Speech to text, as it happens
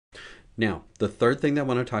Now, the third thing that I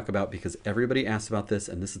want to talk about, because everybody asks about this,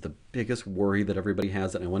 and this is the biggest worry that everybody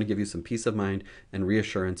has, and I want to give you some peace of mind and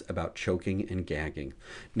reassurance about choking and gagging.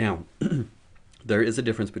 Now, there is a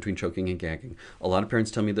difference between choking and gagging. A lot of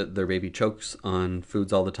parents tell me that their baby chokes on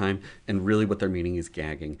foods all the time, and really what they're meaning is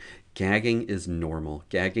gagging. Gagging is normal.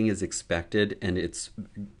 Gagging is expected, and it's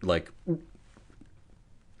like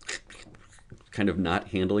kind of not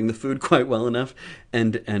handling the food quite well enough,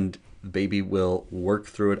 and baby will work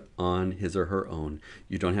through it on his or her own.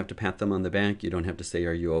 You don't have to pat them on the back. You don't have to say,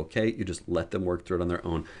 "Are you okay?" You just let them work through it on their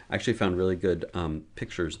own. I actually found really good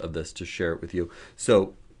pictures of this to share it with you.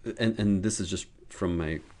 So, and this is just from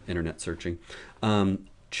my internet searching.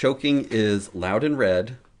 Choking is loud and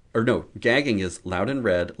red, or no, gagging is loud and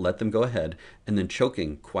red, let them go ahead, and then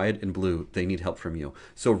choking, quiet and blue, they need help from you.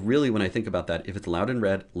 So really when I think about that, if it's loud and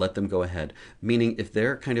red, let them go ahead. Meaning if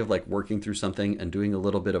they're kind of like working through something and doing a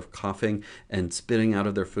little bit of coughing and spitting out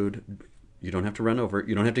of their food, you don't have to run over it.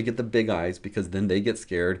 You don't have to get the big eyes because then they get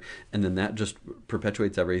scared and then that just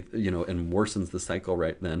perpetuates and worsens the cycle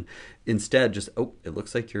right then. Instead, just, oh, it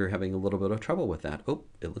looks like you're having a little bit of trouble with that. Oh,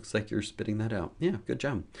 it looks like you're spitting that out. Yeah, good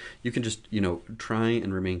job. You can just, try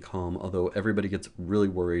and remain calm, although everybody gets really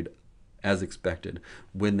worried as expected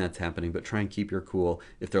when that's happening, but try and keep your cool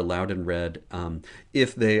if they're loud and red.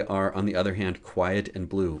 If they are, on the other hand, quiet and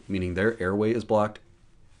blue, meaning their airway is blocked,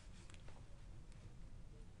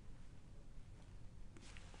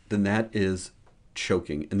 then that is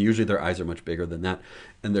choking. And usually their eyes are much bigger than that,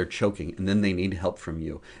 and they're choking, and then they need help from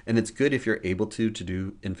you. And it's good if you're able to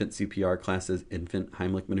do infant CPR classes, infant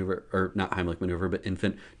Heimlich maneuver, or not Heimlich maneuver, but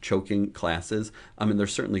infant choking classes. I mean,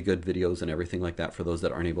 there's certainly good videos and everything like that for those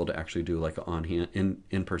that aren't able to actually do like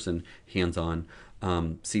in-person hands-on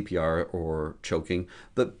CPR or choking.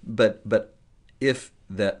 But if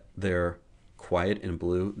that they're quiet and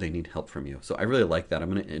blue, they need help from you. So I really like that.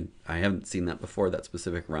 I haven't seen that before, that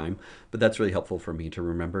specific rhyme, but that's really helpful for me to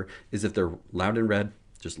remember, is if they're loud and red,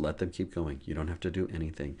 just let them keep going. You don't have to do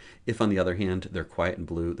anything. If, on the other hand, they're quiet and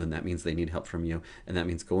blue, then that means they need help from you. And that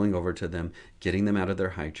means going over to them, getting them out of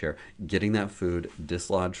their high chair, getting that food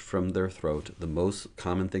dislodged from their throat. The most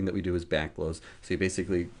common thing that we do is back blows. So you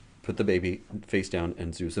basically put the baby face down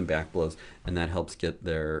and do some back blows, and that helps get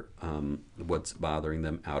their what's bothering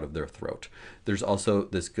them out of their throat. There's also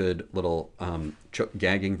this good little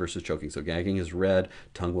gagging versus choking. So gagging is red,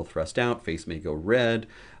 tongue will thrust out, face may go red.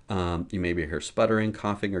 You may hear sputtering,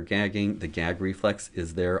 coughing, or gagging. The gag reflex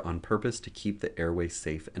is there on purpose to keep the airway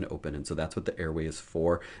safe and open. And so that's what the airway is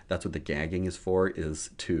for. That's what the gagging is for, is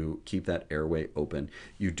to keep that airway open.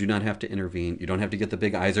 You do not have to intervene. You don't have to get the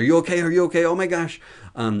big eyes. Are you okay? Are you okay? Oh my gosh.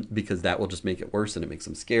 Because that will just make it worse, and it makes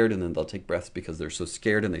them scared, and then they'll take breaths because they're so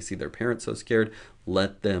scared and they see their parents so scared.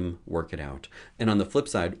 Let them work it out. And on the flip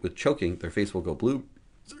side, with choking, their face will go blue.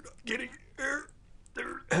 They're not getting air. They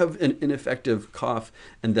have an ineffective cough,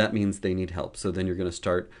 and that means they need help. So then you're going to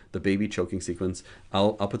start the baby choking sequence.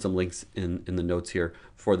 I'll put some links in the notes here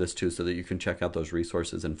for this too, so that you can check out those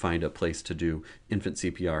resources and find a place to do infant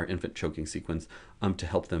CPR, infant choking sequence, to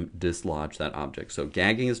help them dislodge that object. So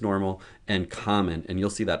gagging is normal and common, and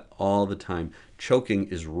you'll see that all the time. Choking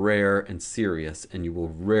is rare and serious, and you will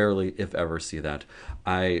rarely, if ever, see that.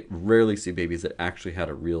 I rarely see babies that actually had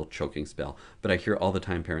a real choking spell, but I hear all the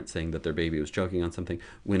time parents saying that their baby was choking on something,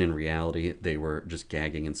 when in reality they were just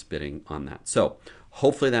gagging and spitting on that. So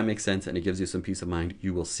hopefully that makes sense and it gives you some peace of mind.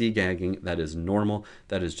 You will see gagging. That is normal.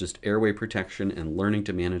 That is just airway protection and learning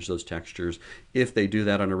to manage those textures. If they do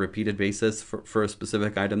that on a repeated basis for a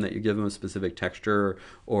specific item that you give them a specific texture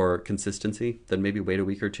or consistency, then maybe wait a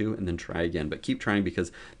week or two and then try again. But keep trying,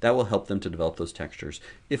 because that will help them to develop those textures.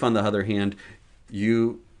 If, on the other hand,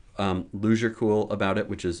 you lose your cool about it,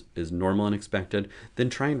 which is normal and expected,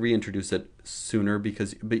 then try and reintroduce it sooner,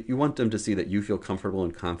 but you want them to see that you feel comfortable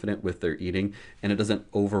and confident with their eating, and it doesn't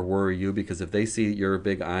over worry you, because if they see your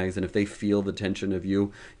big eyes and if they feel the tension of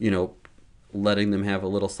you, letting them have a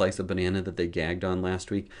little slice of banana that they gagged on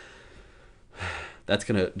last week,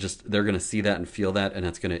 they're gonna see that and feel that, and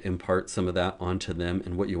that's gonna impart some of that onto them.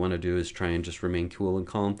 And what you want to do is try and just remain cool and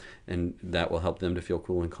calm, and that will help them to feel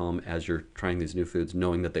cool and calm as you're trying these new foods,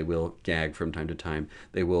 knowing that they will gag from time to time.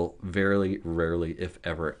 They will very rarely, if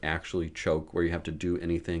ever, actually choke where you have to do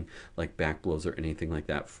anything like back blows or anything like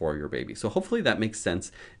that for your baby. So hopefully that makes sense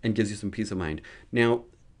and gives you some peace of mind. Now,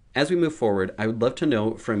 as we move forward, I would love to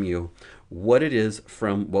know from you what it is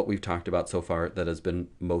from what we've talked about so far that has been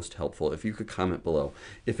most helpful. If you could comment below.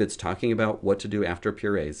 If it's talking about what to do after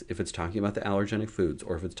purees, if it's talking about the allergenic foods,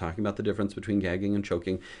 or if it's talking about the difference between gagging and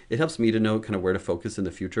choking, it helps me to know kind of where to focus in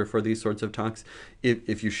the future for these sorts of talks.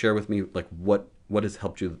 If you share with me like what has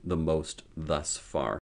helped you the most thus far.